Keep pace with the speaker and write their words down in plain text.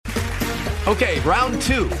Okay, round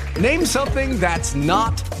two. Name something that's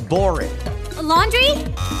not boring. A laundry?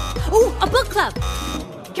 Ooh, a book club.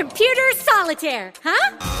 Computer solitaire,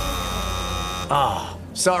 huh? Ah,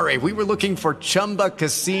 sorry, we were looking for Chumba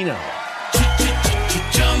Casino.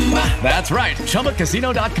 That's right,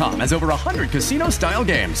 ChumbaCasino.com has over 100 casino-style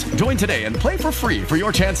games. Join today and play for free for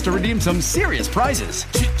your chance to redeem some serious prizes.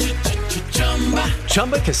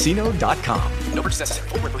 ChumbaCasino.com. No purchase necessary.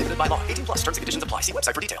 Void where prohibited by law. 18 plus. Terms and conditions apply. See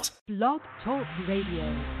website for details. Blog Talk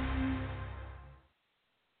Radio.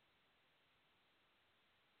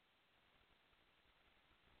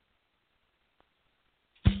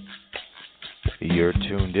 You're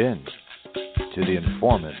tuned in to The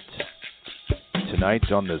Informant.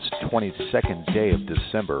 Tonight on this 22nd day of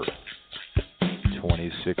December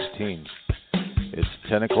 2016. It's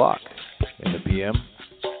 10 o'clock in the PM.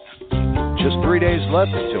 Just 3 days left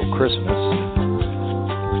until Christmas.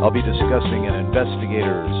 I'll be discussing an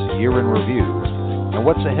investigator's year in review and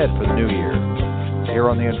what's ahead for the new year here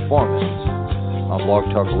on The Informant on Blog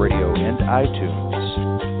Talk Radio and iTunes.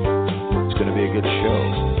 It's going to be a good show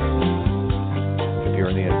if you're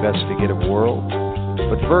in the investigative world.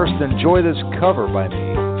 But first, enjoy this cover by me.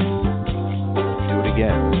 Do It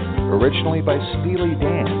Again, originally by Steely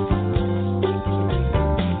Dan.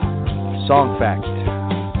 Song fact,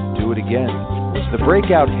 Do It Again was the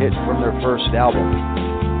breakout hit from their first album.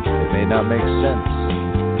 It may not make sense,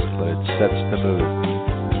 but it sets the mood.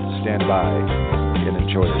 Stand by and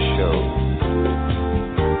enjoy the show.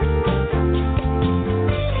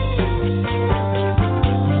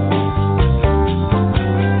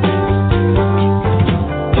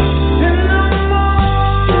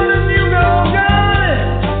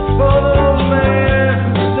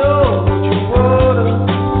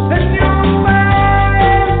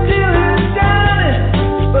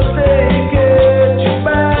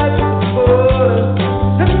 Back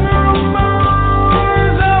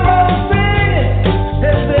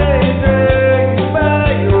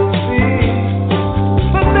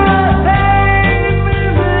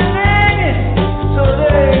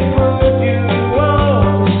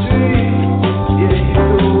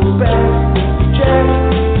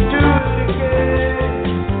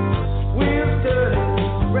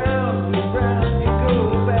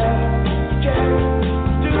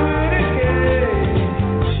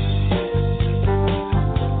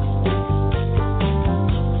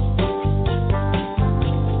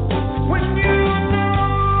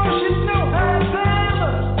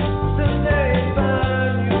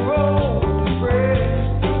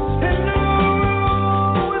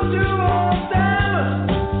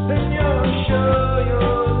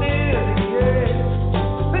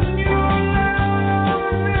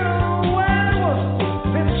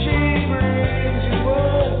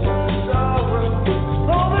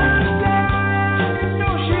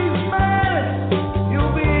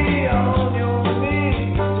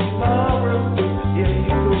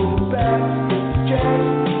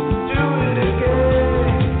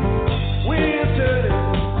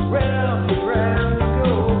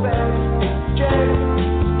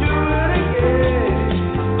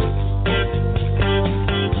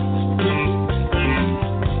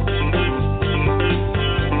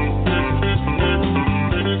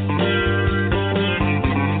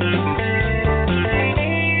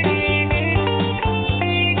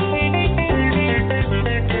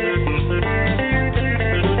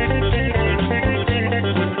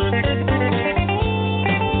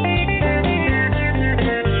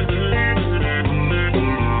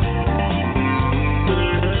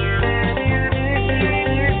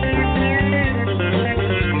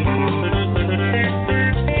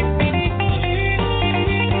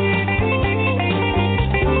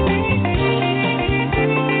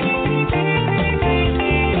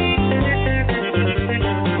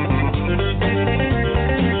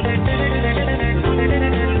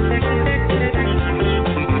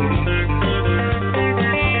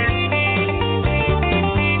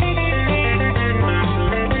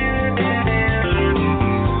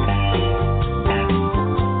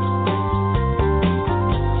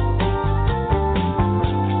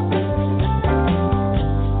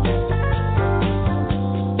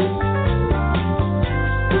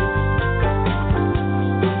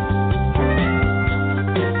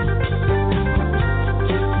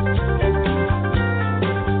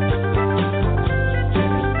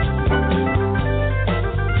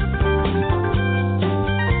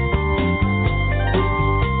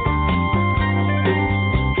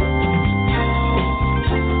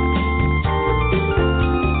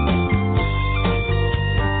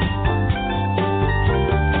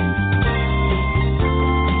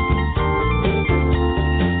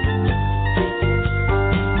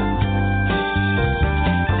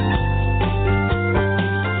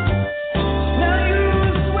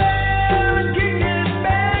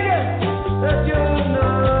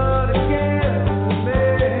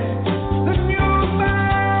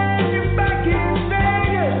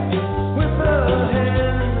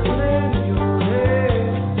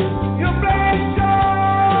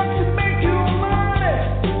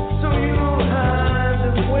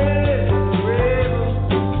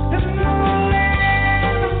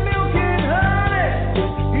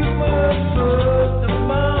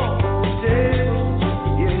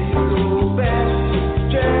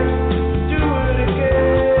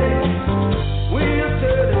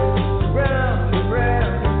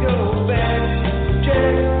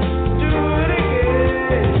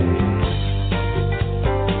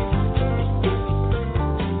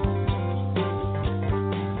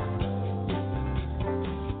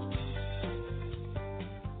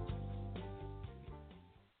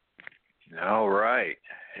All right,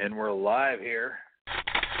 and we're live here.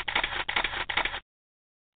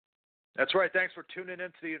 That's right. Thanks for tuning in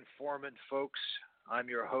to The Informant, folks. I'm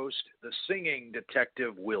your host, the singing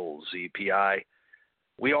detective Will ZPI.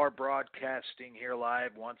 We are broadcasting here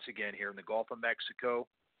live once again here in the Gulf of Mexico.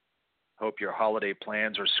 Hope your holiday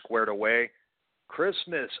plans are squared away.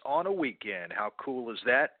 Christmas on a weekend. How cool is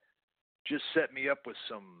that? Just set me up with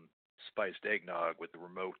some spiced eggnog with the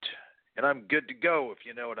remote, and I'm good to go, if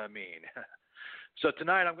you know what I mean. So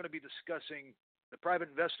tonight I'm going to be discussing the Private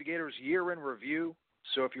Investigator's year in review.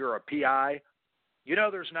 So if you're a PI, you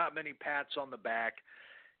know there's not many pats on the back,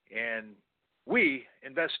 and we,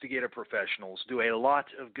 investigative professionals, do a lot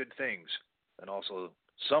of good things and also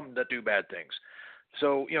some that do bad things.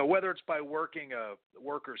 So, whether it's by working a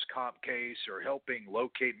workers' comp case or helping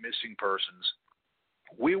locate missing persons,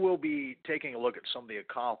 we will be taking a look at some of the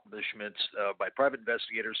accomplishments by private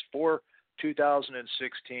investigators for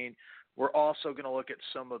 2016. We're also going to look at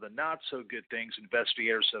some of the not-so-good things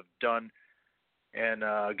investigators have done and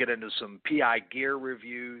get into some PI gear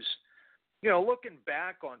reviews. Looking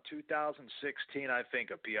back on 2016, I think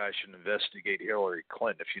a PI should investigate Hillary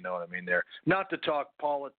Clinton, if you know what I mean there. Not to talk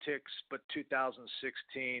politics, but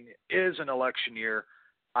 2016 is an election year.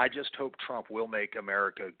 I just hope Trump will make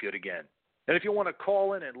America good again. And if you want to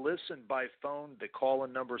call in and listen by phone, the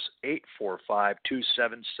call-in number is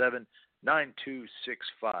 845-277-9265.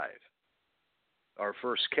 Our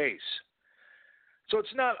first case. So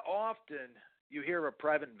it's not often you hear of a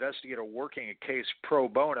private investigator working a case pro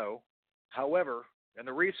bono. However, in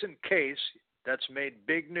the recent case that's made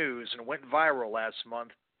big news and went viral last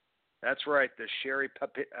month, that's right, the Sherry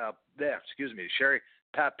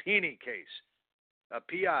Papini case. A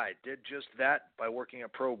PI did just that by working a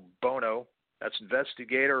pro bono. That's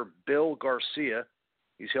investigator Bill Garcia.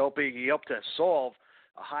 He helped to solve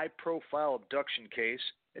a high-profile abduction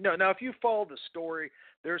case. Now, if you follow the story,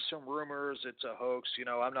 there's some rumors it's a hoax.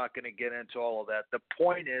 I'm not going to get into all of that. The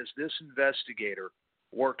point is this investigator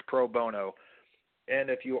worked pro bono. And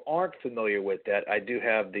if you aren't familiar with that, I do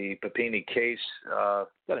have the Papini case. Got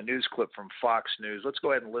a news clip from Fox News. Let's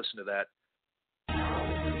go ahead and listen to that.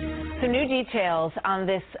 So new details on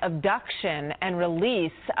this abduction and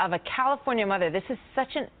release of a California mother. This is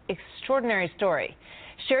such an extraordinary story.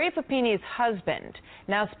 Sherry Papini's husband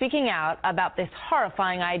now speaking out about this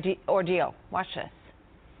horrifying ordeal. Watch this.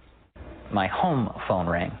 My home phone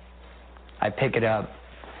rang. I pick it up,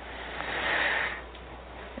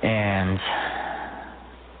 and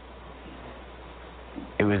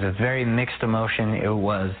it was a very mixed emotion. It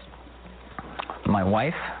was my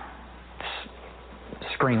wife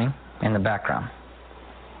screaming in the background,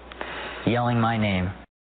 yelling my name.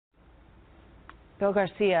 Bill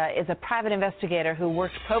Garcia is a private investigator who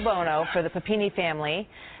worked pro bono for the Papini family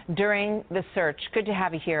during the search. Good to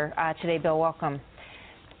have you here today, Bill. Welcome.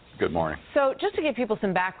 Good morning. So just to give people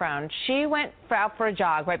some background, she went out for a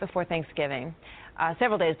jog right before Thanksgiving,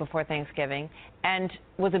 several days before Thanksgiving, and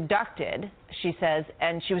was abducted, she says,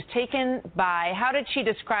 and she was taken by, how did she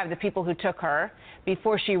describe the people who took her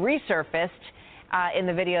before she resurfaced in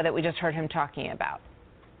the video that we just heard him talking about?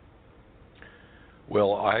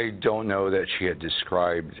 Well, I don't know that she had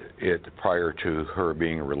described it prior to her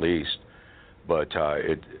being released, but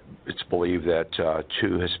it's believed that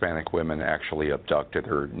two Hispanic women actually abducted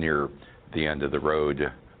her near the end of the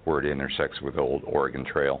road where it intersects with the old Oregon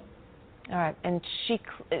Trail. All right, and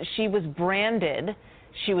she was branded,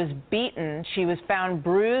 she was beaten, she was found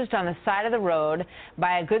bruised on the side of the road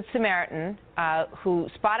by a Good Samaritan who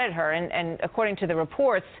spotted her, and according to the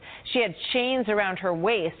reports, she had chains around her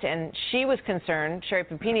waist, and she was concerned, Sherry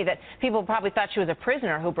Papini, that people probably thought she was a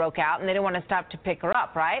prisoner who broke out, and they didn't want to stop to pick her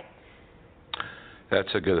up, right?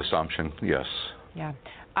 That's a good assumption, yes. Yeah.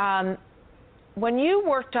 When you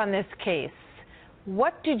worked on this case,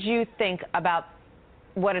 what did you think about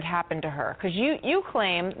what had happened to her? Because you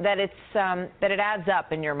claim that that it adds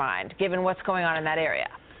up in your mind, given what's going on in that area.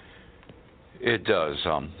 It does.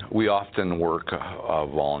 We often work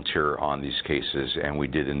volunteer on these cases, and we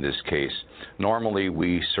did in this case. Normally,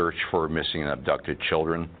 we search for missing and abducted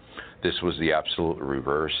children. This was the absolute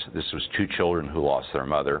reverse. This was two children who lost their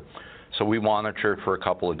mother. So we monitored for a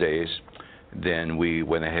couple of days. Then we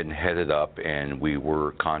went ahead and headed up, and we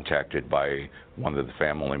were contacted by one of the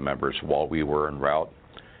family members while we were en route.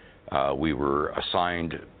 We were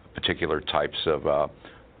assigned particular types of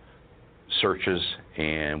searches,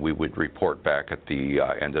 and we would report back at the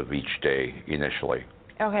end of each day initially.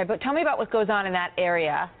 Okay, but tell me about what goes on in that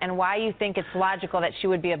area and why you think it's logical that she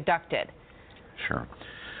would be abducted. Sure.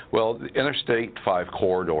 Well, the Interstate 5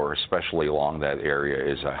 corridor, especially along that area,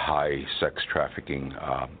 is a high sex trafficking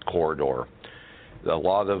corridor. A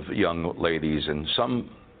lot of young ladies and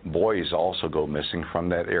some boys also go missing from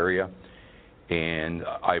that area, and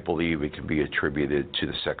I believe it can be attributed to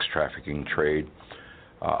the sex trafficking trade.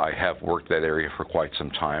 I have worked that area for quite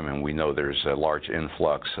some time, and we know there's a large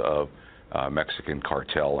influx of Mexican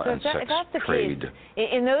cartel and sex trade.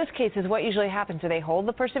 In those cases, what usually happens? Do they hold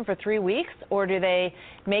the person for 3 weeks, or do they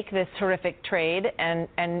make this horrific trade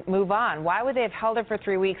and move on? Why would they have held her for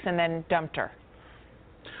 3 weeks and then dumped her?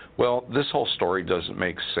 Well, this whole story doesn't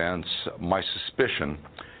make sense. My suspicion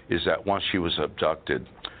is that once she was abducted,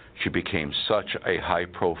 she became such a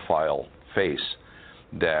high-profile face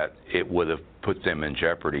that it would have put them in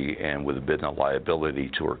jeopardy and would have been a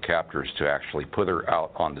liability to her captors to actually put her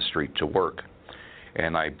out on the street to work.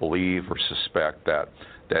 And I believe or suspect that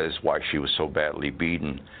that is why she was so badly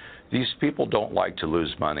beaten. These people don't like to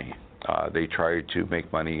lose money. They try to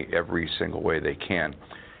make money every single way they can.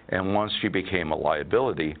 And once she became a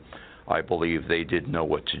liability, I believe they didn't know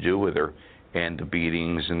what to do with her, and the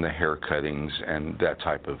beatings and the hair cuttings and that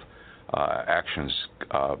type of actions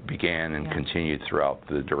began and continued throughout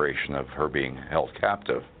the duration of her being held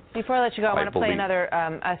captive. Before I let you go, I want to play another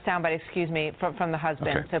soundbite, from the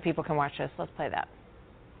husband, so people can watch this. Let's play that.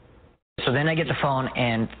 So then I get the phone,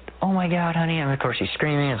 and, oh, my God, honey, and of course she's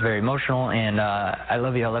screaming. It's very emotional, and I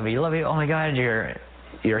love you, I love you, I love you. Oh, my God, you're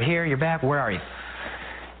here, you're back, where are you?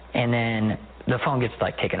 And then the phone gets,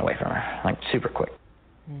 taken away from her, super quick.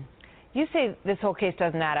 You say this whole case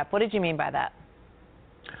doesn't add up. What did you mean by that?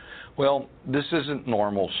 Well, this isn't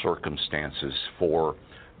normal circumstances for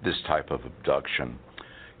this type of abduction.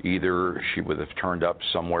 Either she would have turned up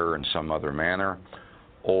somewhere in some other manner,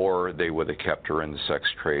 or they would have kept her in the sex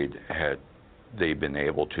trade had they been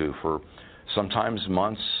able to for sometimes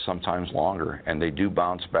months, sometimes longer, and they do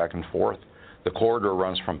bounce back and forth. The corridor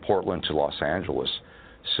runs from Portland to Los Angeles,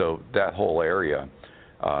 so that whole area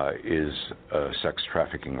is a sex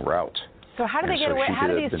trafficking route. So how do they get away? How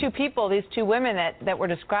do these two people, these two women that were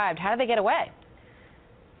described, how do they get away?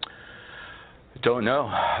 Don't know.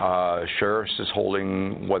 Sheriffs is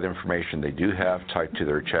holding what information they do have tied to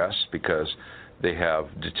their chests because they have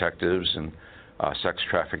detectives and sex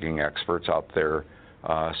trafficking experts out there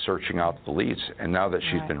searching out the leads. And now that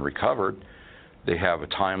she's been recovered, they have a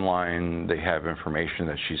timeline, they have information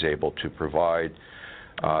that she's able to provide.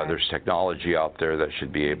 There's technology out there that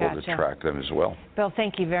should be able to track them as well. Bill,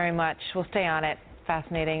 thank you very much. We'll stay on it.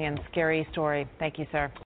 Fascinating and scary story. Thank you,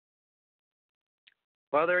 sir.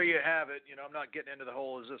 Well, there you have it. I'm not getting into the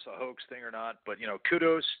whole is this a hoax thing or not, but,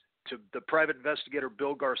 kudos to the private investigator,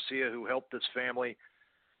 Bill Garcia, who helped this family.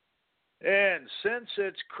 And since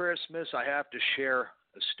it's Christmas, I have to share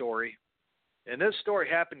a story. And this story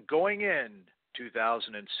happened going in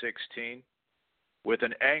 2016. With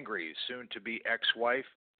an angry, soon-to-be ex-wife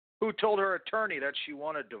who told her attorney that she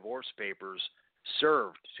wanted divorce papers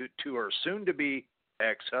served to her soon-to-be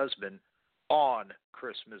ex-husband on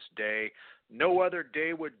Christmas Day. No other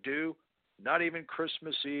day would do, not even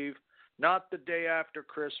Christmas Eve, not the day after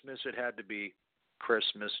Christmas. It had to be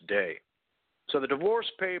Christmas Day. So the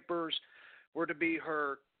divorce papers were to be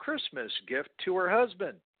her Christmas gift to her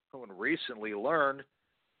husband, who recently learned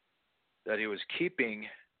that he was keeping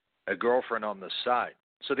a girlfriend on the side.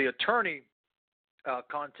 So the attorney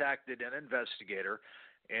contacted an investigator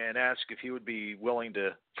and asked if he would be willing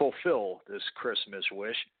to fulfill this Christmas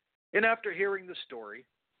wish. And after hearing the story,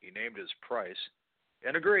 he named his price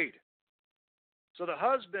and agreed. So the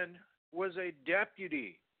husband was a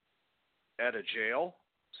deputy at a jail,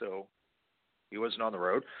 so he wasn't on the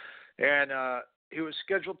road. And he was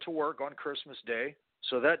scheduled to work on Christmas Day.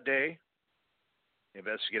 So that day, the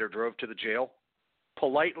investigator drove to the jail,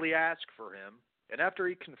 politely asked for him, and after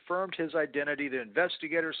he confirmed his identity, the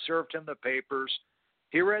investigator served him the papers.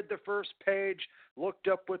 He read the first page, looked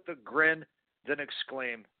up with a grin, then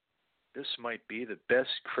exclaimed, "This might be the best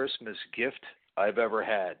Christmas gift I've ever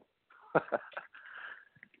had."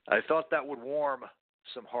 I thought that would warm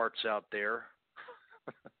some hearts out there.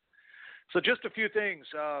 So just a few things.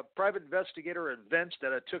 Private investigator events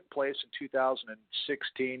that took place in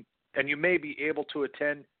 2016, and you may be able to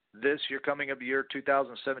attend this year, coming up year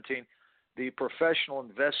 2017, the Professional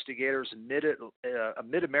Investigators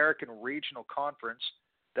Mid-American Regional Conference.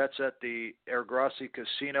 That's at the Air Gracie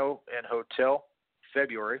Casino and Hotel,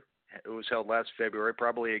 February. It was held last February,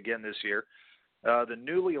 probably again this year. The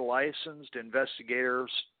newly licensed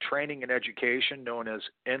investigators training and education, known as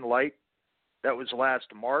NLIGHT, that was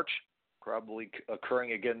last March, probably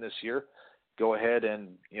occurring again this year. Go ahead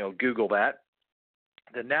and Google that.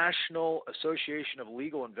 The National Association of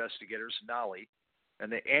Legal Investigators, NALI,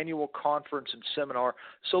 and the annual conference and seminar.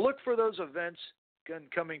 So look for those events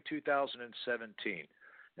coming 2017.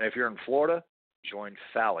 And if you're in Florida, joined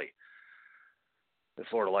Fally, the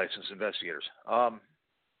Florida licensed investigators.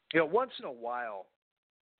 Once in a while,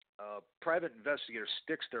 a private investigator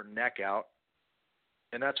sticks their neck out,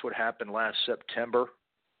 and that's what happened last September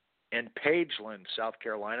in Pageland, South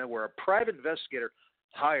Carolina, where a private investigator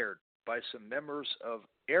hired by some members of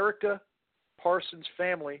Erica Parsons'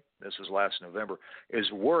 family, this was last November,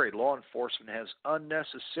 is worried law enforcement has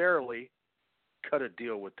unnecessarily cut a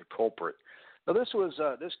deal with the culprit. Now, this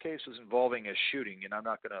case was involving a shooting, and I'm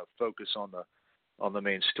not going to focus on the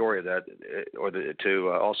main story of that,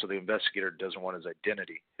 also the investigator doesn't want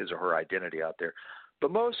his or her identity out there.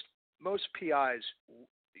 But most PIs,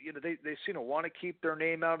 they seem to want to keep their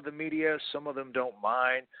name out of the media. Some of them don't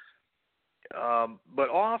mind, but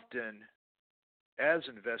often, as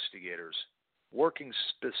investigators working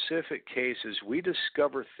specific cases, we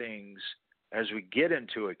discover things as we get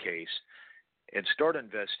into a case and start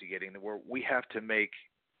investigating where we have to make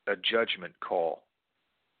a judgment call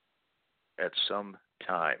at some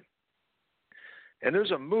time. And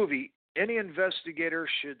there's a movie any investigator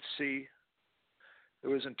should see. It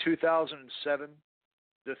was in 2007,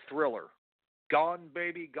 the thriller, Gone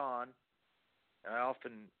Baby Gone.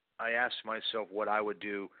 And I asked myself what I would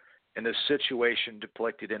do in the situation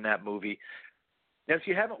depicted in that movie. Now, if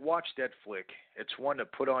you haven't watched that flick, it's one to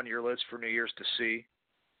put on your list for New Year's to see.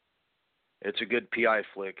 It's a good PI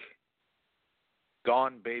flick.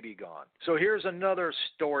 Gone Baby Gone. So here's another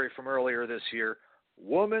story from earlier this year.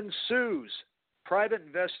 Woman sues private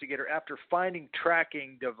investigator after finding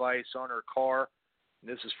tracking device on her car.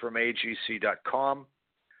 This is from agc.com.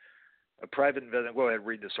 Go ahead and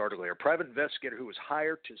read this article here. A private investigator who was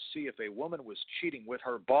hired to see if a woman was cheating with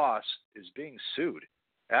her boss is being sued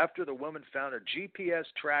after the woman found a GPS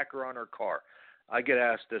tracker on her car. I get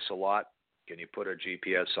asked this a lot. Can you put a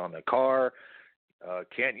GPS on the car?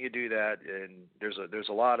 Can't you do that? And there's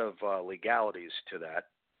a lot of legalities to that,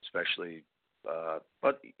 especially.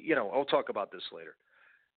 But I'll talk about this later.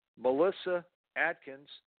 Melissa Atkins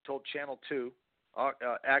told Channel 2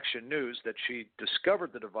 Action News that she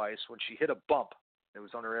discovered the device when she hit a bump. It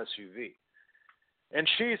was on her SUV. And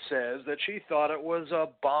she says that she thought it was a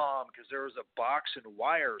bomb because there was a box and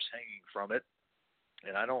wires hanging from it.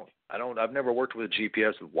 And I've never worked with a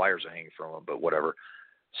GPS with wires hanging from them, but whatever.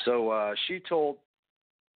 So she told,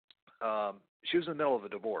 she was in the middle of a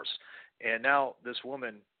divorce. And now this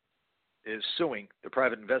woman is suing the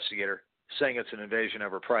private investigator, saying it's an invasion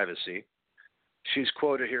of her privacy. She's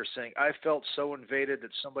quoted here saying, "I felt so invaded that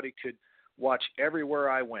somebody could watch everywhere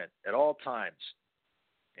I went at all times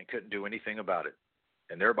and couldn't do anything about it.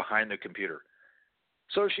 And they're behind the computer."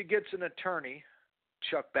 So she gets an attorney,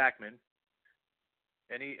 Chuck Backman,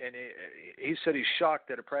 and he said he's shocked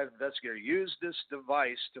that a private investigator used this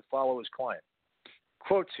device to follow his client.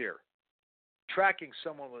 Quotes here, "Tracking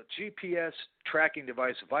someone with a GPS tracking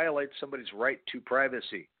device violates somebody's right to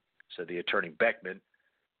privacy," said the attorney Beckman.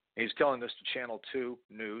 He's telling this to Channel 2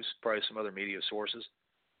 News, probably some other media sources.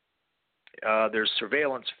 There's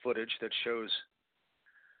surveillance footage that shows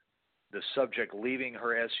the subject leaving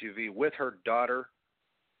her SUV with her daughter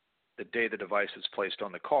the day the device is placed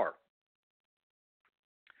on the car.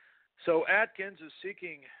 So Atkins is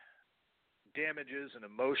seeking damages and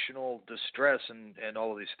emotional distress and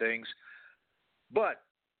all of these things. But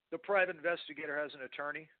the private investigator has an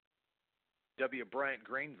attorney, W. Bryant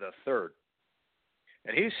Green III.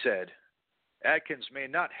 And he said Atkins may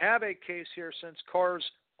not have a case here since cars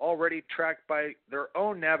already tracked by their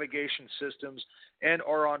own navigation systems and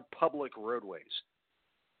are on public roadways.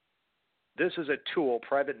 This is a tool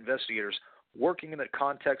private investigators working in the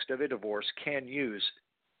context of a divorce can use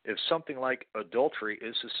if something like adultery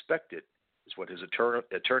is suspected, is what his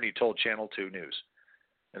attorney told Channel 2 News.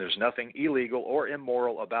 And there's nothing illegal or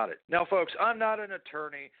immoral about it. Now, folks, I'm not an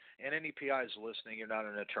attorney, and any PIs listening, you're not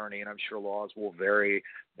an attorney, and I'm sure laws will vary,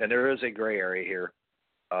 and there is a gray area here.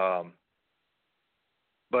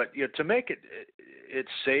 But to make it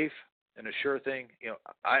safe and a sure thing,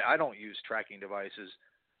 I don't use tracking devices.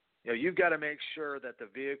 You've got to make sure that the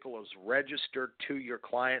vehicle is registered to your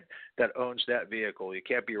client that owns that vehicle. You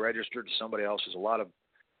can't be registered to somebody else. There's a lot of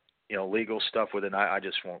legal stuff with it. And I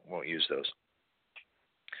just won't use those.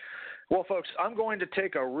 Well, folks, I'm going to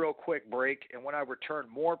take a real quick break, and when I return,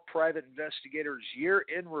 more Private Investigators Year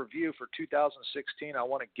in Review for 2016. I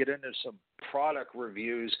want to get into some product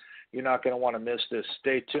reviews. You're not going to want to miss this.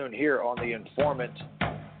 Stay tuned here on The Informant.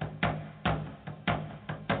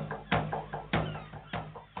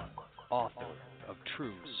 Author of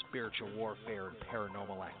True Spiritual Warfare and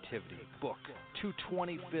Paranormal Activity, book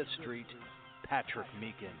 225th Street, Patrick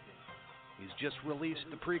Meekin. He's just released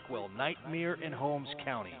the prequel, Nightmare in Holmes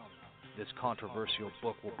County. This controversial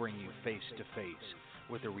book will bring you face to face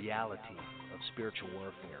with the reality of spiritual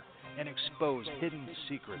warfare and expose hidden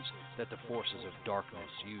secrets that the forces of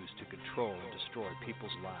darkness use to control and destroy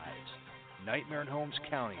people's lives. Nightmare in Holmes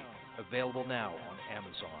County, available now on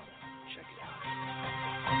Amazon. Check it out.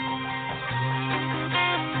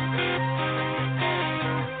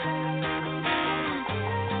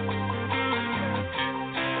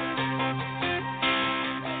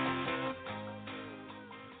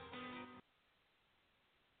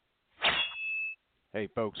 Hey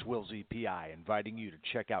folks, Will ZPI inviting you to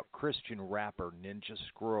check out Christian rapper Ninja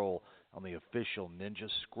Scroll on the official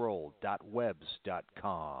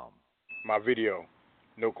ninjascroll.webs.com. My video,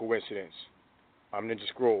 no coincidence. I'm Ninja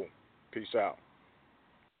Scroll. Peace out.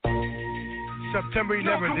 September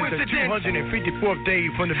 11th is the 254th day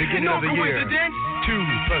from the beginning of the year. 2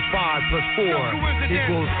 plus 5 plus 4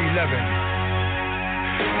 equals 11.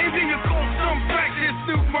 Anything you call some practice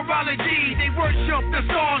numerology. They worship the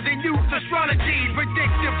stars and use astrology.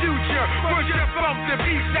 Predict the future. Worship of the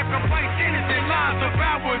beast. Sacrifice innocent lives of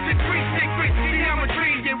ours. Increase secret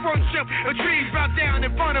geometry. They worship a tree. Bow down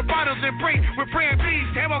in front of bottles and pray with praying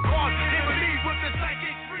beasts. Tarot cards. They believe with the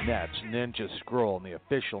psychic. That's Ninja Scroll on the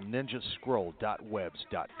official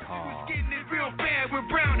ninjascroll.webs.com. Getting it real bad with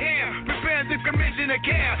brown hair. Prepare the commission of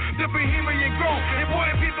care. The Bohemian grow. And boy,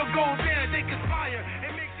 people go there. They conspire.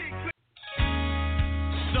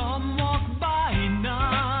 Some walk by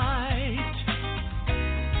night,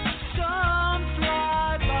 some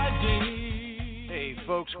fly by day. Hey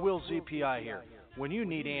folks, Will ZPI here. When you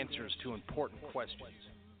need answers to important questions.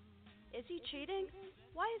 Is he cheating?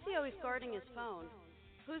 Why is he always guarding his phone?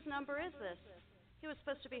 Whose number is this? He was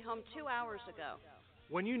supposed to be home 2 hours ago.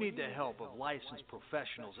 When you need the help of licensed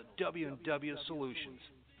professionals at W&W Solutions.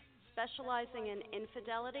 Specializing in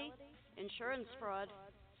infidelity, insurance fraud,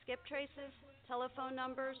 skip traces, telephone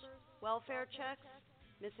numbers, welfare checks,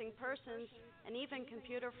 missing persons, and even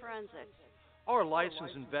computer forensics. Our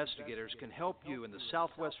licensed investigators can help you in the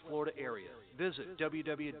Southwest Florida area. Visit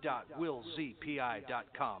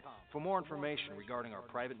www.willzpi.com for more information regarding our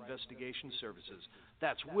private investigation services.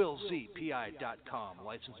 That's willzpi.com,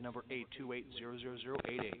 license number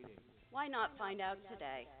 828-00088. Why not find out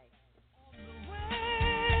today?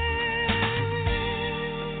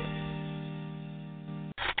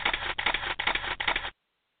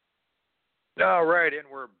 All right, and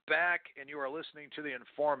we're back, and you are listening to The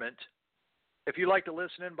Informant. If you'd like to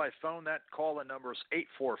listen in by phone, that call-in number is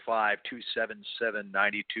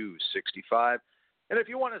 845-277-9265. And if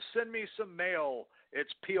you want to send me some mail,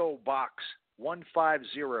 it's P.O. Box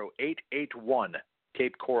 150881,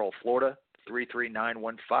 Cape Coral, Florida,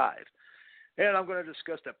 33915. And I'm going to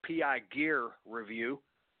discuss the PI Gear review,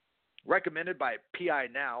 recommended by PI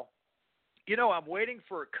Now. You know, I'm waiting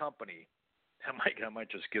for a company. I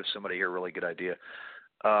might just give somebody here a really good idea,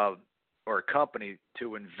 or a company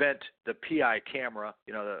to invent the PI camera,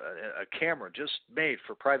 you know, a camera just made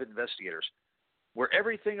for private investigators, where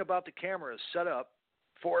everything about the camera is set up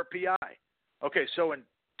for a PI. Okay, so in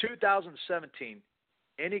 2017,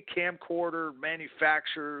 any camcorder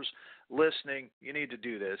manufacturers listening, you need to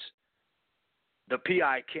do this. The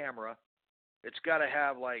PI camera, it's got to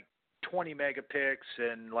have like 20 megapixels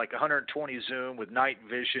and like 120 zoom with night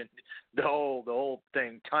vision, the whole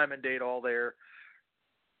thing, time and date all there.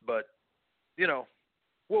 But, you know,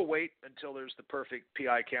 we'll wait until there's the perfect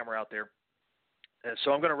PI camera out there. And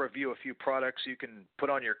so I'm going to review a few products you can put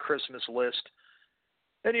on your Christmas list.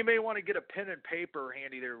 And you may want to get a pen and paper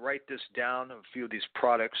handy to write this down, a few of these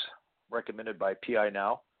products recommended by PI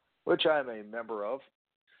Now, which I'm a member of.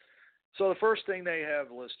 So the first thing they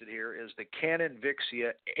have listed here is the Canon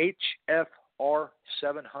Vixia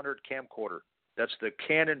HFR700 camcorder. That's the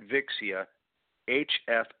Canon Vixia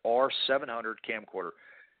HFR700 camcorder.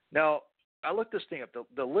 Now, I looked this thing up.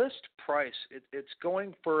 The list price, it's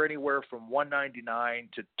going for anywhere from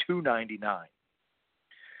 $199 to $299.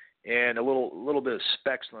 And a little bit of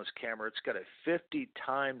specs on this camera. It's got a 50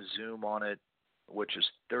 times zoom on it, which is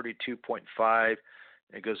 32.5.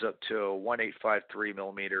 It goes up to a 1853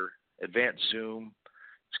 millimeter. Advanced zoom.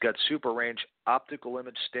 It's got super range optical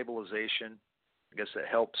image stabilization. I guess that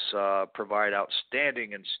helps provide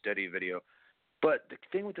outstanding and steady video. But the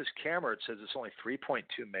thing with this camera, it says it's only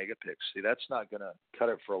 3.2 megapixels. See, that's not going to cut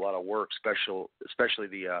it for a lot of work, especially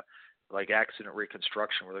the like accident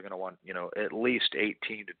reconstruction, where they're going to want, you know, at least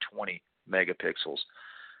 18 to 20 megapixels.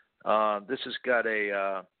 This has got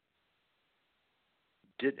a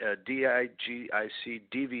DIGIC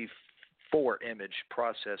DV4 image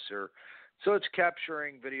processor, so it's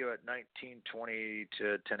capturing video at 1920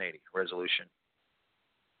 to 1080 resolution,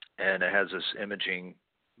 and it has this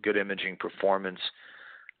good imaging performance.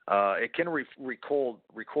 It can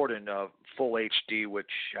record in full HD,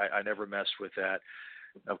 which I never messed with that.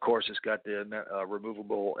 Of course, it's got the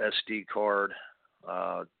removable SD card,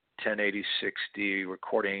 1080/60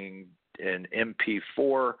 recording in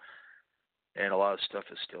MP4, and a lot of stuff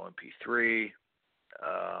is still MP3.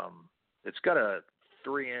 It's got a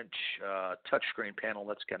 3-inch touchscreen panel.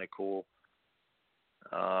 That's kind of cool.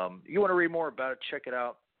 You want to read more about it, check it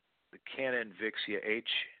out. The Canon Vixia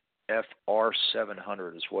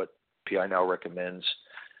HFR700 is what PI now recommends.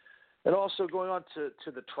 And also going on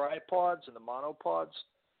to the tripods and the monopods,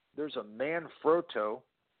 there's a Manfrotto.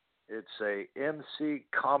 It's a MC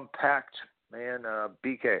Compact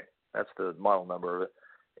BK. That's the model number of it.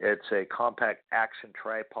 It's a compact action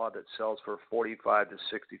tripod that sells for $45 to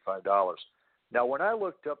 $65. Now, when I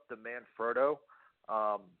looked up the Manfrotto,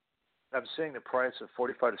 I'm seeing the price of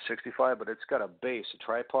 $45 to $65, but it's got a base, a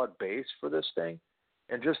tripod base for this thing,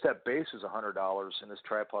 and just that base is $100, and this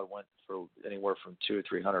tripod went for anywhere from $200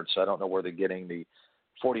 to $300. So I don't know where they're getting the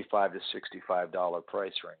 $45 to $65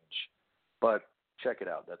 price range, but check it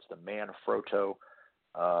out. That's the Manfrotto.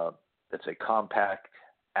 It's a compact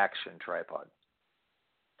action tripod.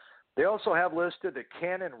 They also have listed the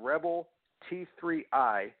Canon Rebel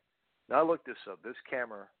T3i. Now I looked this up. This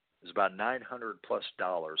camera is about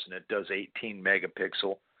 $900+, and it does 18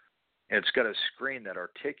 megapixel. And it's got a screen that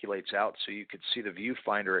articulates out so you could see the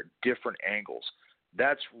viewfinder at different angles.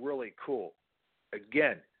 That's really cool.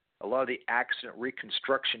 Again, a lot of the accident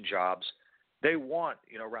reconstruction jobs, they want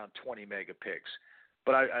around 20 megapixels.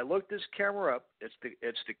 But I looked this camera up. It's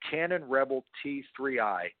the Canon Rebel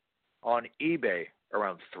T3i on eBay,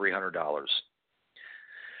 around $300.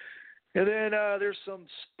 And then there's some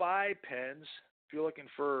spy pens. If you're looking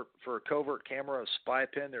for a covert camera, a spy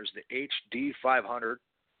pen, there's the HD500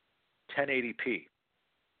 1080p.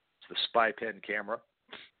 It's the spy pen camera,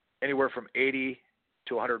 anywhere from $80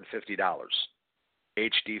 to $150.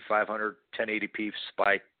 HD500 1080p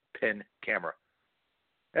spy pen camera.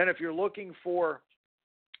 And if you're looking for,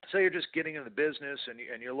 say you're just getting in the business and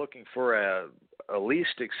you're looking for a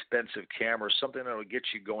least expensive camera, something that will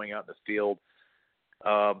get you going out in the field,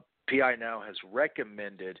 PI now has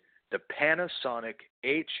recommended the Panasonic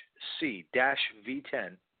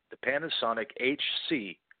HC-V10, the Panasonic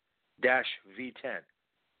HC-V10.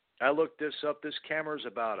 I looked this up. This camera is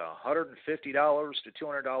about $150 to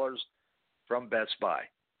 $200 from Best Buy.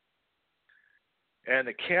 And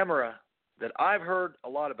the camera that I've heard a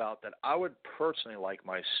lot about that I would personally like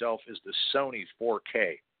myself is the Sony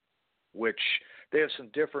 4K, which they have some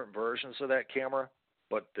different versions of that camera,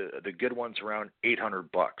 but the good one's around $800.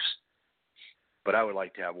 But I would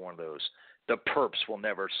like to have one of those. The perps will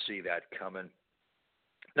never see that coming.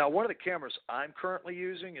 Now, one of the cameras I'm currently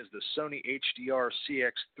using is the Sony HDR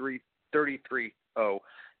CX330.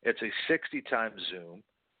 It's a 60 times zoom.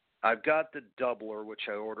 I've got the doubler, which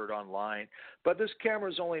I ordered online, but this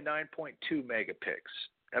camera is only 9.2 megapixels.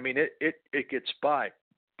 I mean, it gets by,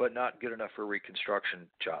 but not good enough for reconstruction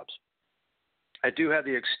jobs. I do have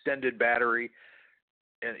the extended battery,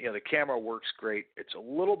 and the camera works great. It's a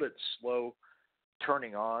little bit slow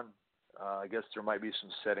turning on. I guess there might be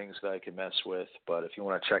some settings that I can mess with, but if you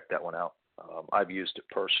want to check that one out, I've used it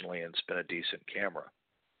personally, and it's been a decent camera.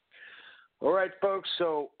 All right, folks,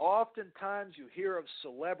 so oftentimes you hear of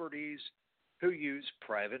celebrities who use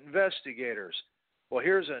private investigators. Well,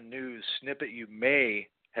 here's a news snippet you may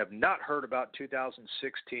have not heard about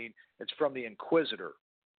 2016. It's from the Inquisitor.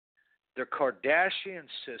 The Kardashian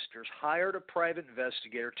sisters hired a private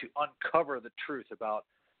investigator to uncover the truth about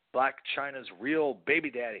Blac Chyna's real baby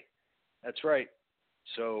daddy. That's right.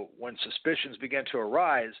 So when suspicions began to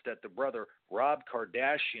arise that the brother Rob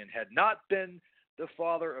Kardashian had not been the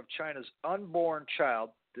father of Chyna's unborn child,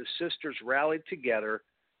 the sisters rallied together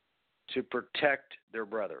to protect their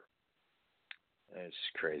brother. It's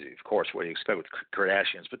crazy. Of course, what do you expect with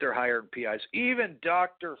Kardashians? But they're hiring PIs. Even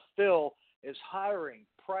Dr. Phil is hiring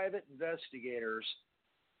private investigators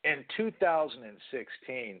in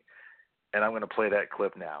 2016. And I'm going to play that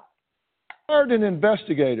clip now. Hired an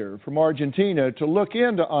investigator from Argentina to look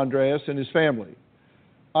into Andreas and his family.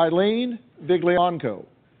 Eileen Viglianco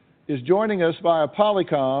is joining us via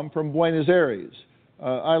Polycom from Buenos Aires.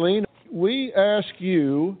 Eileen, we ask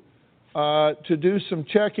you to do some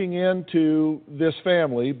checking into this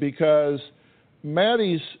family because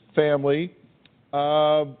Maddie's family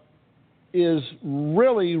is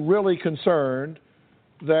really, really concerned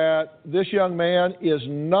that this young man is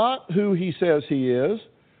not who he says he is,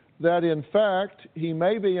 that in fact he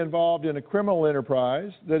may be involved in a criminal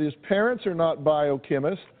enterprise, that his parents are not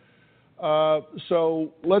biochemists.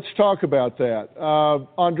 So let's talk about that.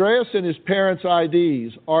 Andreas and his parents'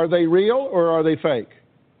 IDs, are they real or are they fake?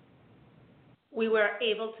 we were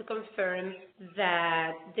able to confirm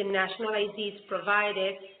that the national IDs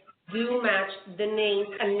provided do match the names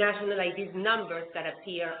and national IDs numbers that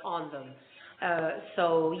appear on them.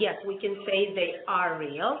 So yes, we can say they are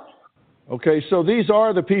real. Okay, so these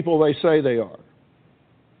are the people they say they are.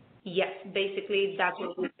 Yes, basically that's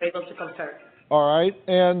what we were able to confirm. All right,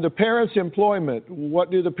 and the parents' employment, what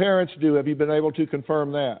do the parents do? Have you been able to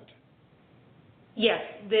confirm that? Yes,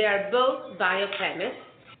 they are both biochemists.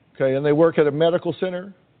 Okay, and they work at a medical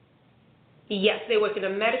center? Yes, they work in a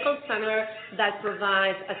medical center that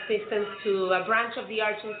provides assistance to a branch of the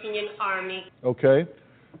Argentinian Army. Okay,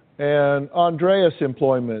 and Andres'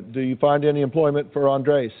 employment, do you find any employment for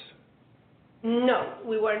Andres? No,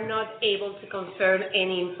 we were not able to confirm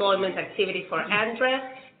any employment activity for Andres,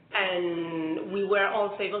 and we were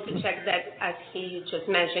also able to check that, as he just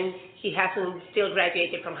mentioned, he hasn't still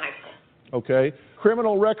graduated from high school. Okay.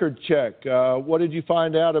 Criminal record check. What did you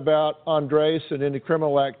find out about Andres and any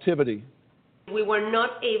criminal activity? We were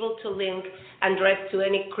not able to link Andres to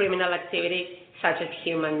any criminal activity such as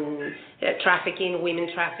human trafficking, women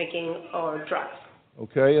trafficking, or drugs.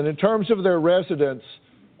 Okay. And in terms of their residence,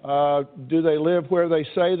 do they live where they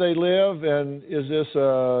say they live? And is this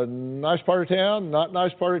a nice part of town, not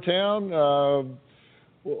nice part of town?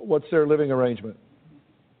 What's their living arrangement?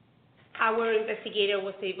 Our investigator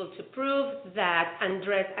was able to prove that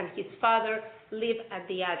Andres and his father live at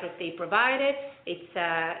the address they provided.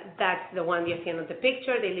 That's the one you're seeing on the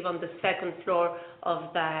picture. They live on the second floor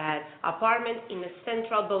of that apartment in a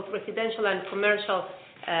central, both residential and commercial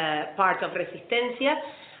part of Resistencia.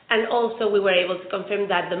 And also we were able to confirm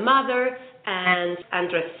that the mother and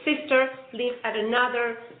Andres' sister live at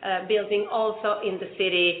another building also in the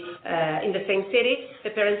city, in the same city.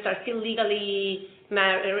 The parents are still legally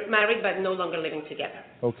married but no longer living together.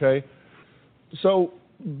 Okay. So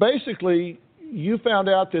basically, you found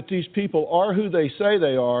out that these people are who they say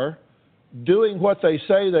they are, doing what they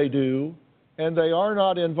say they do, and they are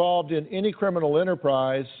not involved in any criminal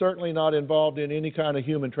enterprise, certainly not involved in any kind of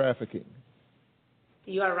human trafficking.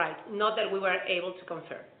 You are right. Not that we were able to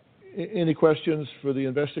confirm. Any questions for the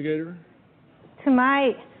investigator? To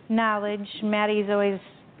my knowledge, Maddie's always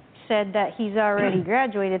said that he's already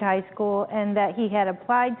graduated high school and that he had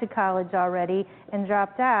applied to college already and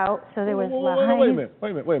dropped out, so there was lies.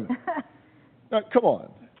 Wait a minute. Now, come on.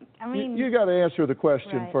 I mean, you got to answer the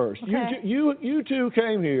question right. first. Okay. You two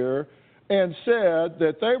came here and said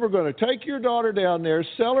that they were going to take your daughter down there,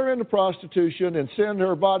 sell her into prostitution, and send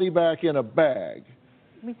her body back in a bag.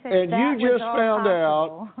 We said and that you just was all found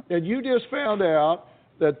possible. out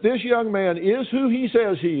that this young man is who he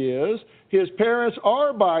says he is. His parents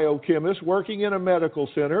are biochemists working in a medical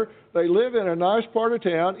center. They live in a nice part of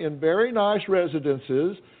town in very nice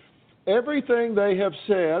residences. Everything they have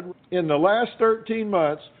said in the last 13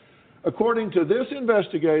 months, according to this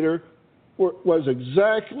investigator, was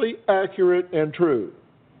exactly accurate and true.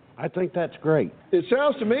 I think that's great. It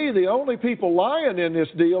sounds to me the only people lying in this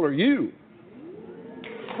deal are you.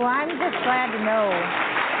 Well, I'm just glad to know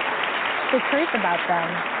the truth about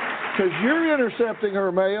them. Because you're intercepting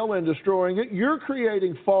her mail and destroying it. You're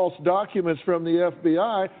creating false documents from the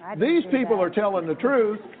FBI. These people are telling the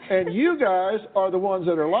truth, and you guys are the ones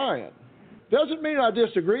that are lying. Doesn't mean I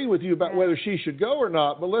disagree with you about whether she should go or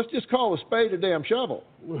not, but let's just call a spade a damn shovel.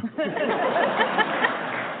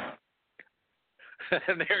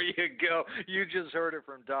 And there you go. You just heard it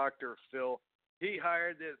from Dr. Phil. He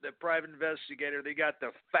hired the private investigator. They got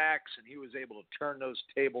the facts, and he was able to turn those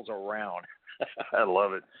tables around. I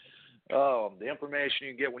love it. Oh, the information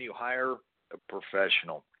you get when you hire a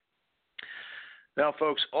professional. Now,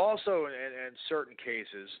 folks, also in certain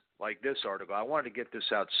cases, like this article, I wanted to get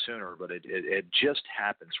this out sooner, but it just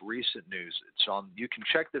happens. Recent news. It's on. You can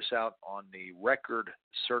check this out on the Record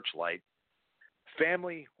Searchlight.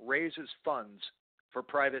 Family raises funds for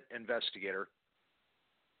private investigator.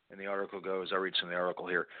 And the article goes, I read some of the article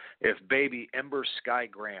here. If baby Ember Sky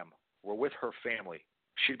Graham were with her family,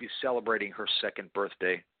 she'd be celebrating her second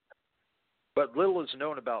birthday. But little is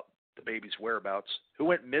known about the baby's whereabouts, who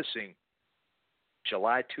went missing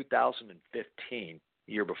July 2015,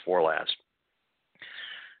 year before last,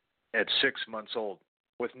 at 6 months old.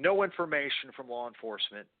 With no information from law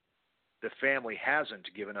enforcement, the family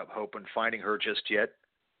hasn't given up hope in finding her just yet.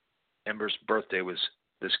 Ember's birthday was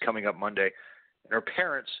this coming up Monday, and her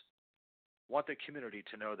parents want the community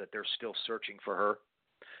to know that they're still searching for her.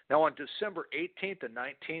 Now, on December 18th and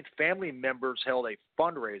 19th, family members held a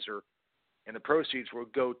fundraiser, and the proceeds will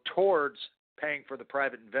go towards paying for the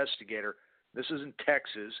private investigator. This is in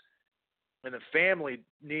Texas, and the family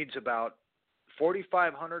needs about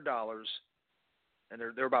 $4,500, and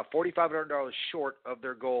they're about $4,500 short of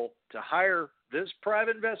their goal to hire this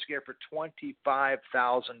private investigator for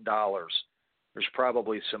 $25,000. There's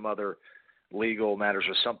probably some other legal matters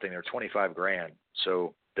or something there, $25,000.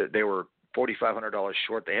 So they were $4,500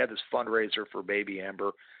 short. They had this fundraiser for baby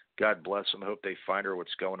Amber. God bless them. I hope they find her,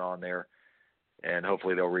 what's going on there, and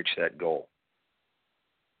hopefully they'll reach that goal.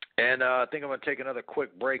 And I think I'm going to take another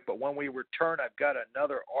quick break, but when we return, I've got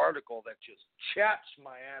another article that just chaps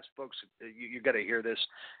my ass, folks. You got to hear this.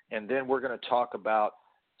 And then we're going to talk about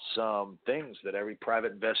some things that every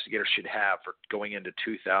private investigator should have for going into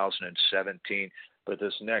 2017. But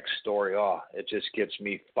this next story, it just gets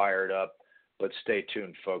me fired up. But stay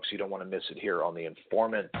tuned, folks. You don't want to miss it here on The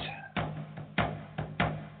Informant.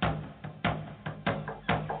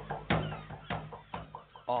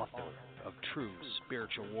 Author of True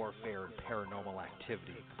Spiritual Warfare and Paranormal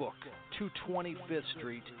Activity, book 225th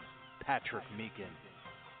Street, Patrick Meekin.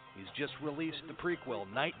 He's just released the prequel,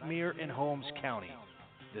 Nightmare in Holmes County.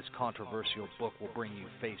 This controversial book will bring you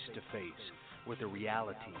face to face with the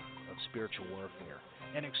reality of spiritual warfare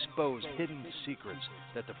and expose hidden secrets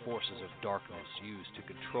that the forces of darkness use to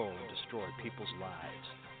control and destroy people's lives.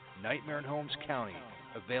 Nightmare in Holmes County,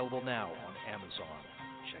 available now on Amazon.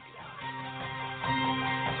 Check it out.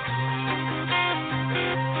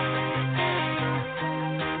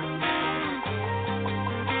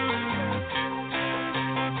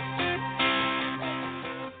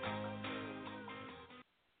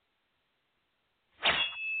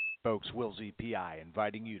 Folks, Will ZPI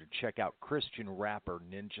inviting you to check out Christian rapper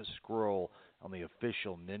Ninja Scroll on the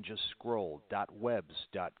official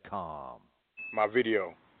ninjascroll.webs.com. My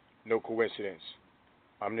video, no coincidence.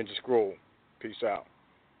 I'm Ninja Scroll. Peace out.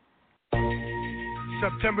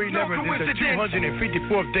 September 11th is the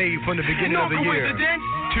 254th day from the beginning of the year. 2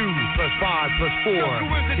 plus 5 plus 4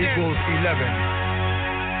 equals 11.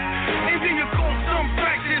 Anything occult, some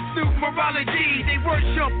practice numerology. They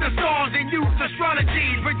worship the stars and use astrology.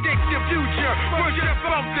 Predict the future, worship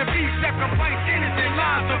of the beast. Sacrifice innocent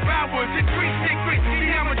lives of ours. Increase secret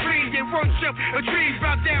geometry and worship a tree.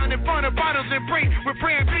 Bow down in front of bottles and pray with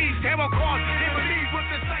prayer beasts. Have a cause and believe with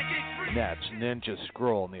the psychic. That's Ninja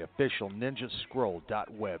Scroll on the official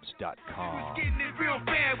ninjascroll.webs.com. Getting it real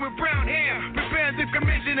bad with brown hair. Prepare the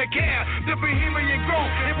commission of care. The Bohemian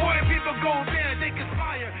growth. And boy, people go there, they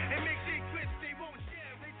conspire and make secrets they won't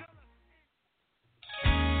share. They tell us.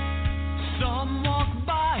 Some walk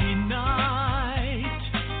by night,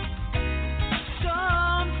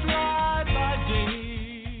 some fly by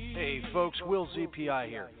day. Hey folks, Will ZPI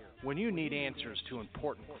here. When you need answers to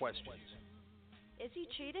important questions. Is he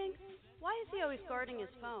cheating? Why is he always guarding his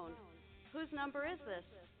phone? Whose number is this?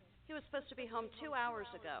 He was supposed to be home 2 hours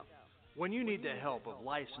ago. When you need the help of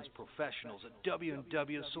licensed professionals at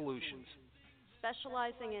W&W Solutions.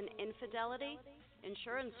 Specializing in infidelity,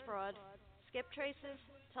 insurance fraud, skip traces,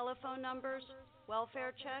 telephone numbers,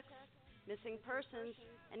 welfare checks, missing persons,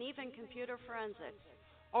 and even computer forensics.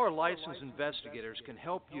 Our licensed investigators can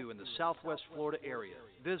help you in the Southwest Florida area.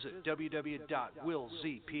 Visit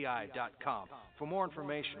www.willzpi.com for more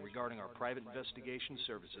information regarding our private investigation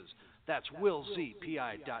services. That's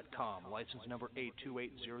willzpi.com, license number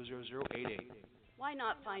 828-00088. Why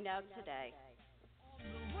not find out today?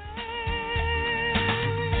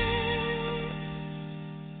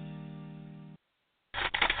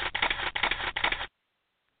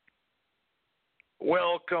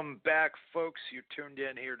 Welcome back, folks. You're tuned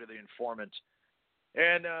in here to The Informant.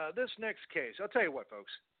 And this next case, I'll tell you what,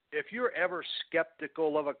 folks. If you're ever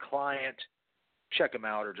skeptical of a client, check them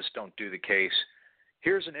out or just don't do the case.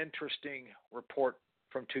 Here's an interesting report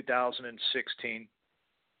from 2016.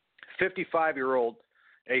 A 55-year-old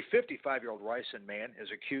Ryson man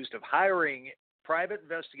is accused of hiring private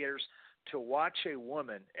investigators to watch a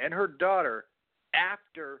woman and her daughter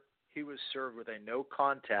after he was served with a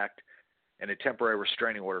no-contact and a temporary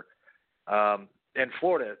restraining order. In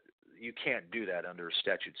Florida, you can't do that under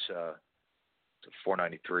statutes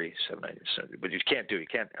 493, 790, but you can't do it. You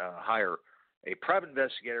can't hire a private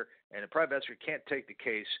investigator, and a private investigator can't take the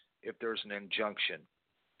case if there's an injunction.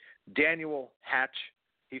 Daniel Hatch,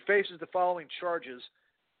 he faces the following charges: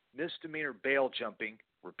 misdemeanor bail jumping,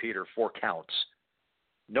 repeater, 4 counts,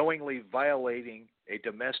 knowingly violating a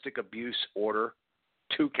domestic abuse order,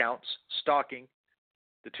 2 counts, stalking.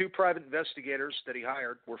 The 2 private investigators that he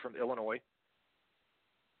hired were from Illinois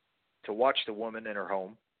to watch the woman in her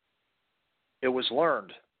home. It was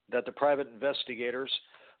learned that the private investigators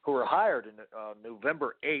who were hired in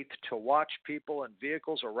November 8th to watch people and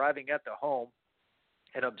vehicles arriving at the home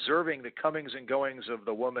and observing the comings and goings of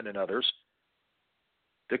the woman and others.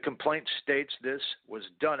 The complaint states this was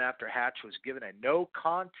done after Hatch was given a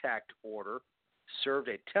no-contact order served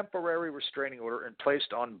a temporary restraining order and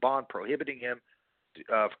placed on bond prohibiting him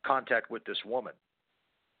contact with this woman.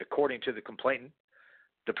 According to the complainant,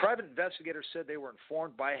 the private investigator said they were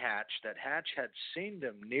informed by Hatch that Hatch had seen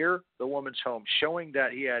them near the woman's home, showing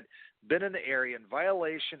that he had been in the area in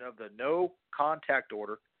violation of the no contact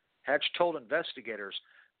order. Hatch told investigators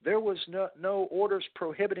there was no orders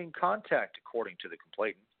prohibiting contact, according to the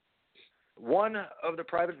complainant. One of the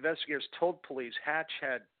private investigators told police Hatch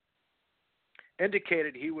had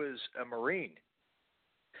indicated he was a Marine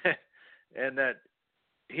and that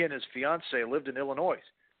he and his fiancée lived in Illinois.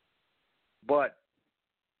 But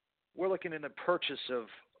we're looking in the purchase of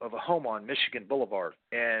a home on Michigan Boulevard,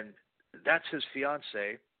 and that's his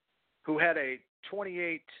fiancée, who had a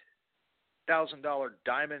 $28,000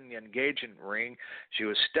 diamond engagement ring. She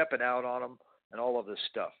was stepping out on him and all of this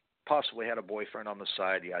stuff. Possibly had a boyfriend on the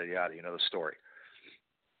side, yada, yada, you know the story.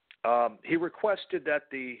 He requested that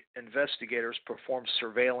the investigators perform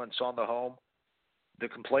surveillance on the home. The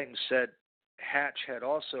complainant said Hatch had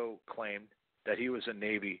also claimed that he was a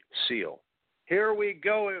Navy SEAL. Here we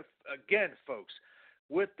go again, folks,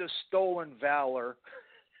 with the stolen valor.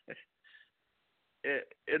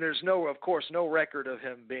 And there's of course, no record of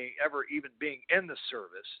him ever even being in the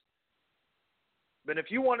service. But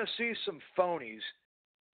if you want to see some phonies,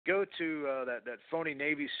 go to that phony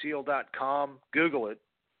NavySEAL.com. Google it.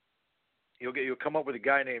 You'll come up with a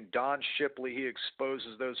guy named Don Shipley. He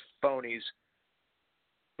exposes those phonies.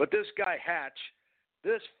 But this guy Hatch,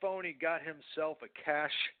 this phony got himself a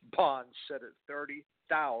cash bond set at $30,000,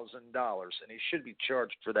 and he should be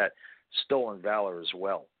charged for that stolen valor as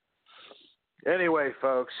well. Anyway,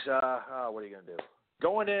 folks, what are you going to do?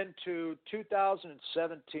 Going into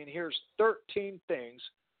 2017, here's 13 things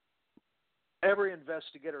every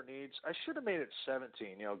investigator needs. I should have made it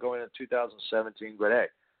 17, going into 2017, but hey,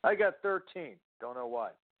 I got 13. Don't know why.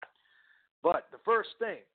 But the first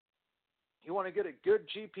thing, you want to get a good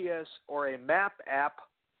GPS or a map app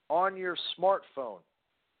on your smartphone.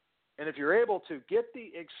 And if you're able to, get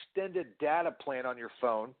the extended data plan on your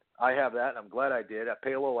phone. I have that, and I'm glad I did. I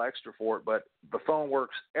pay a little extra for it, but the phone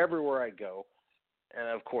works everywhere I go. And,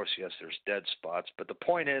 of course, yes, there's dead spots. But the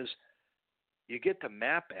point is, you get the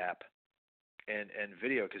map app and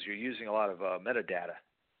video because you're using a lot of metadata.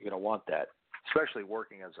 You're going to want that, especially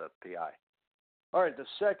working as a PI. All right, the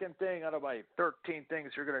second thing out of my 13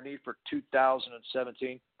 things you're going to need for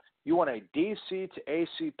 2017, you want a DC to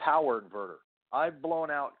AC power inverter. I've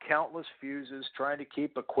blown out countless fuses trying to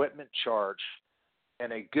keep equipment charged,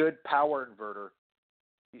 and a good power inverter,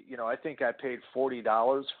 I think I paid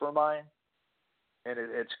 $40 for mine, and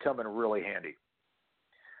it's coming really handy.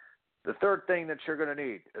 The third thing that you're going to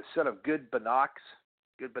need, a set of good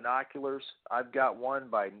binoculars. I've got one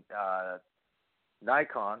by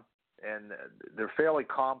Nikon, and they're fairly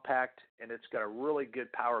compact, and it's got a really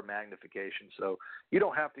good power magnification. So you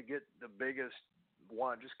don't have to get the biggest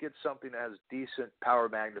one. Just get something that has decent power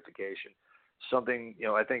magnification. Something,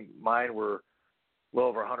 I think mine were a little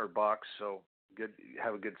over $100, so good.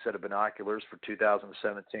 Have a good set of binoculars for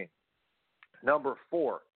 2017. Number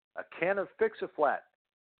 4, a can of Fix-A-Flat.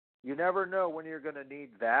 You never know when you're going to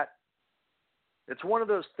need that. It's one of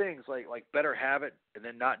those things like better have it and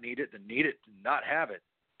then not need it than need it and not have it.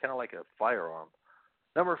 Kind of like a firearm.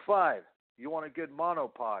 Number 5, you want a good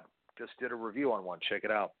monopod. Just did a review on one. Check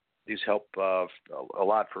it out. These help a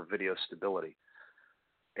lot for video stability.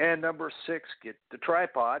 And number 6, get the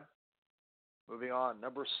tripod. Moving on.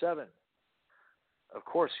 Number 7, of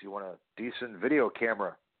course, you want a decent video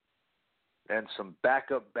camera and some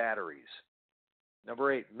backup batteries.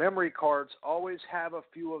 Number 8, memory cards. Always have a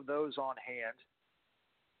few of those on hand.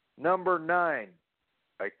 Number 9,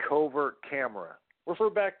 a covert camera.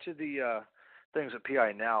 Refer back to the things that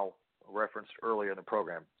PI Now referenced earlier in the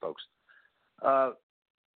program, folks.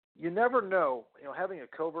 You never know, having a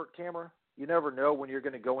covert camera, you never know when you're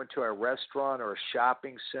going to go into a restaurant or a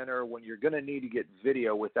shopping center when you're going to need to get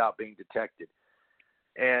video without being detected.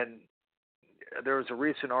 And there was a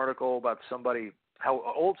recent article about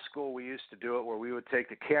how old school we used to do it, where we would take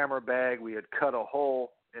the camera bag, we would cut a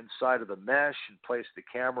hole inside of the mesh and place the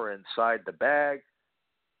camera inside the bag.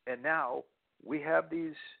 And now we have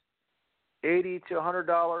these $80 to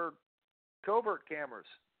 $100 covert cameras.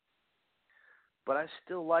 But I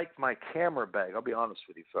still like my camera bag. I'll be honest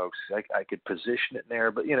with you, folks. I could position it in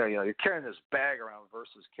there, but you're carrying this bag around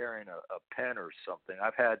versus carrying a pen or something.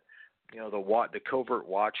 I've had, the covert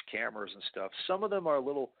watch cameras and stuff. Some of them are a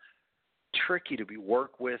little tricky to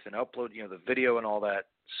work with and upload, the video and all that.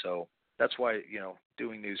 So that's why,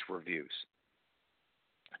 doing these reviews.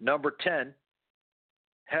 Number 10,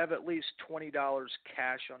 have at least $20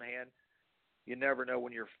 cash on hand. You never know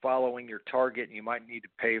when you're following your target and you might need to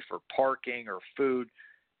pay for parking or food,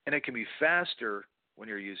 and it can be faster when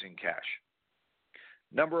you're using cash.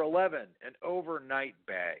 Number 11, an overnight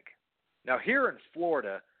bag. Now here in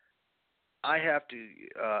Florida, I have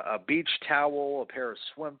a beach towel, a pair of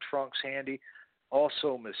swim trunks handy,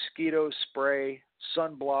 also mosquito spray,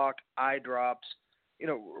 sunblock, eye drops.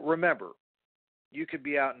 Remember, you could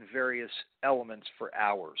be out in various elements for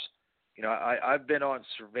hours. I've been on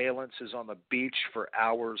surveillances on the beach for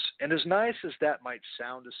hours, and as nice as that might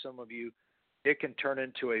sound to some of you, it can turn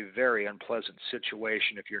into a very unpleasant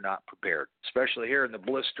situation if you're not prepared, especially here in the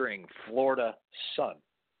blistering Florida sun.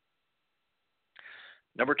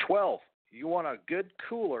 Number 12, you want a good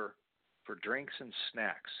cooler for drinks and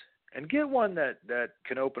snacks. And get one that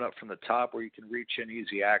can open up from the top where you can reach in,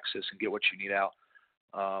 easy access, and get what you need out.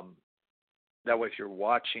 That way, if you're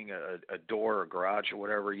watching a door or garage or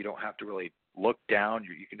whatever, you don't have to really look down.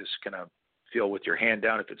 You can just kind of feel with your hand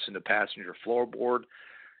down if it's in the passenger floorboard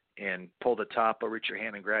and pull the top over, reach your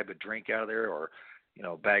hand and grab a drink out of there, or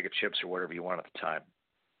a bag of chips or whatever you want at the time.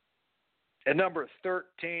 And number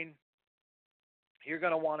 13, you're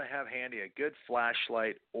going to want to have handy a good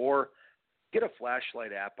flashlight, or get a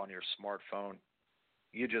flashlight app on your smartphone.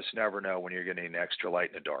 You just never know when you're going to need an extra light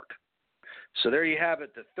in the dark. So there you have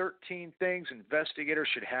it, the 13 things investigators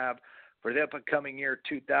should have for the upcoming year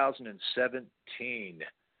 2017.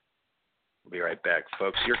 We'll be right back,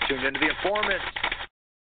 folks. You're tuned into The Informant.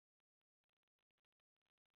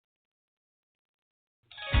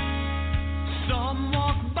 Some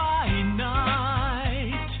walk by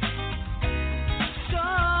night,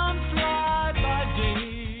 some fly by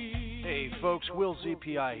day. Hey folks, Will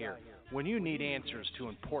ZPI here. When you need answers to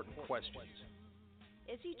important questions.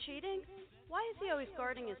 Is he cheating? Why is he always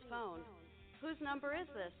guarding his phone? Whose number is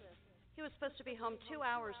this? He was supposed to be home 2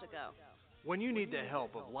 hours ago. When you need the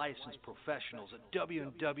help of licensed professionals at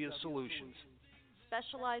W&W Solutions.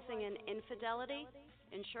 Specializing in infidelity,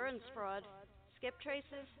 insurance fraud, skip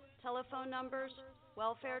traces, telephone numbers,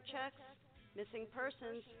 welfare checks, missing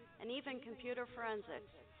persons, and even computer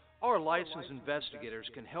forensics. Our licensed investigators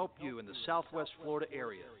can help you in the Southwest Florida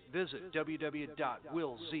area. Visit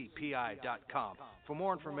www.willzpi.com for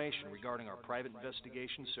more information regarding our private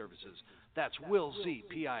investigation services. That's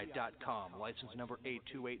willzpi.com, license number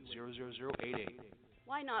 828-00088.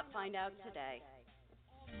 Why not find out today?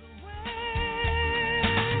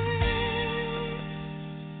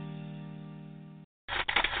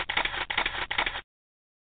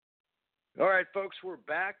 All right, folks, we're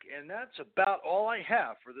back, and that's about all I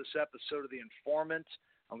have for this episode of The Informant.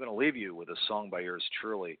 I'm going to leave you with a song by yours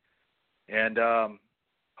truly. And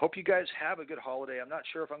hope you guys have a good holiday. I'm not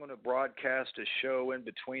sure if I'm going to broadcast a show in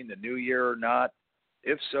between the new year or not.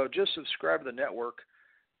 If so, just subscribe to the network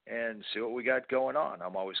and see what we got going on.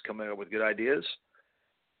 I'm always coming up with good ideas.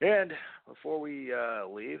 And before we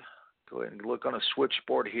leave, go ahead and look on a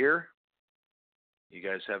switchboard here. You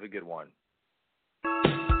guys have a good one.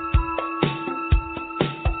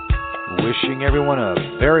 Wishing everyone a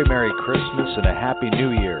very Merry Christmas and a Happy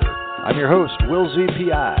New Year. I'm your host, Will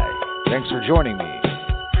ZPI. Thanks for joining me.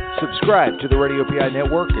 Subscribe to the Radio PI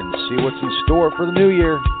Network and see what's in store for the new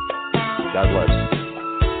year. God bless.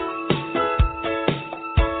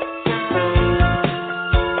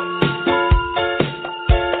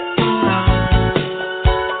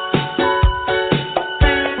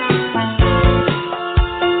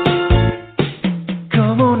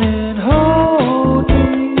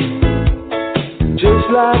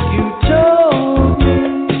 Like you told me,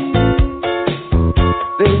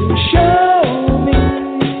 then show me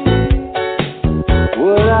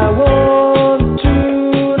what I want to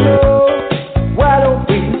know. Why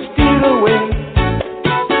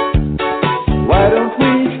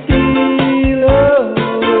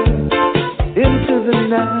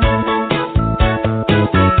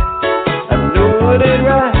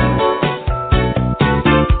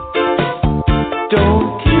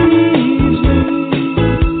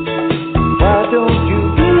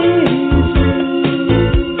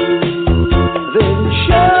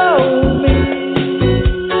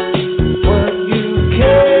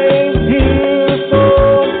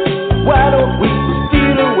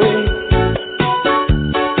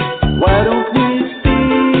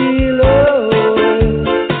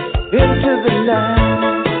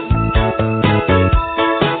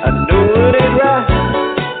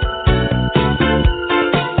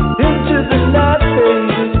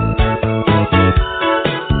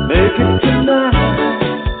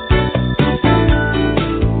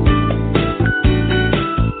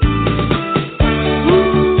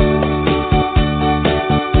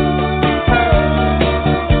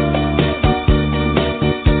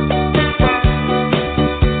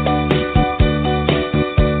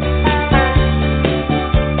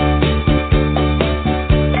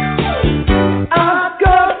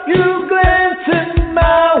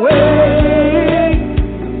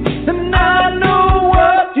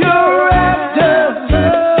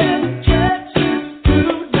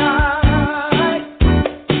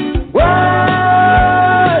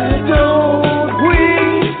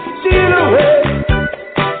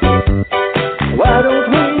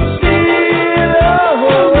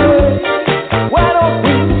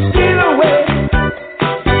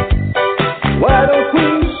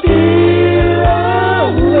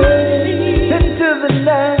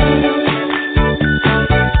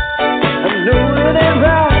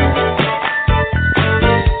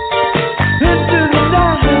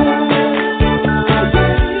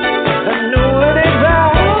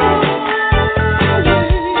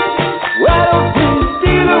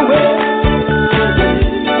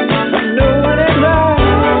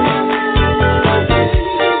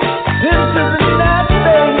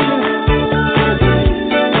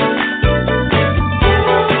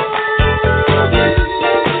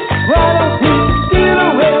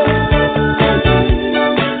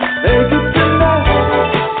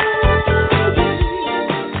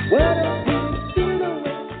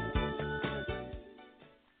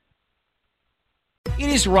It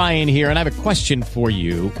is Ryan here, and I have a question for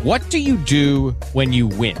you. What do you do when you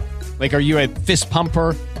win? Like, are you a fist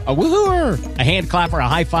pumper, a woohooer, a hand clapper, a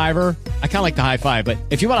high fiver? I kind of like the high five, but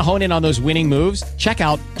if you want to hone in on those winning moves, check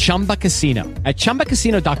out Chumba Casino. At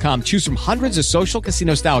ChumbaCasino.com, choose from hundreds of social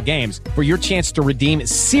casino-style games for your chance to redeem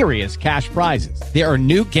serious cash prizes. There are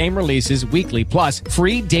new game releases weekly, plus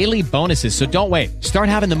free daily bonuses. So don't wait. Start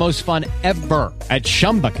having the most fun ever at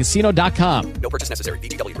ChumbaCasino.com. No purchase necessary.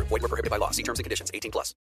 VGW Group. Void where prohibited by law. See terms and conditions. 18+.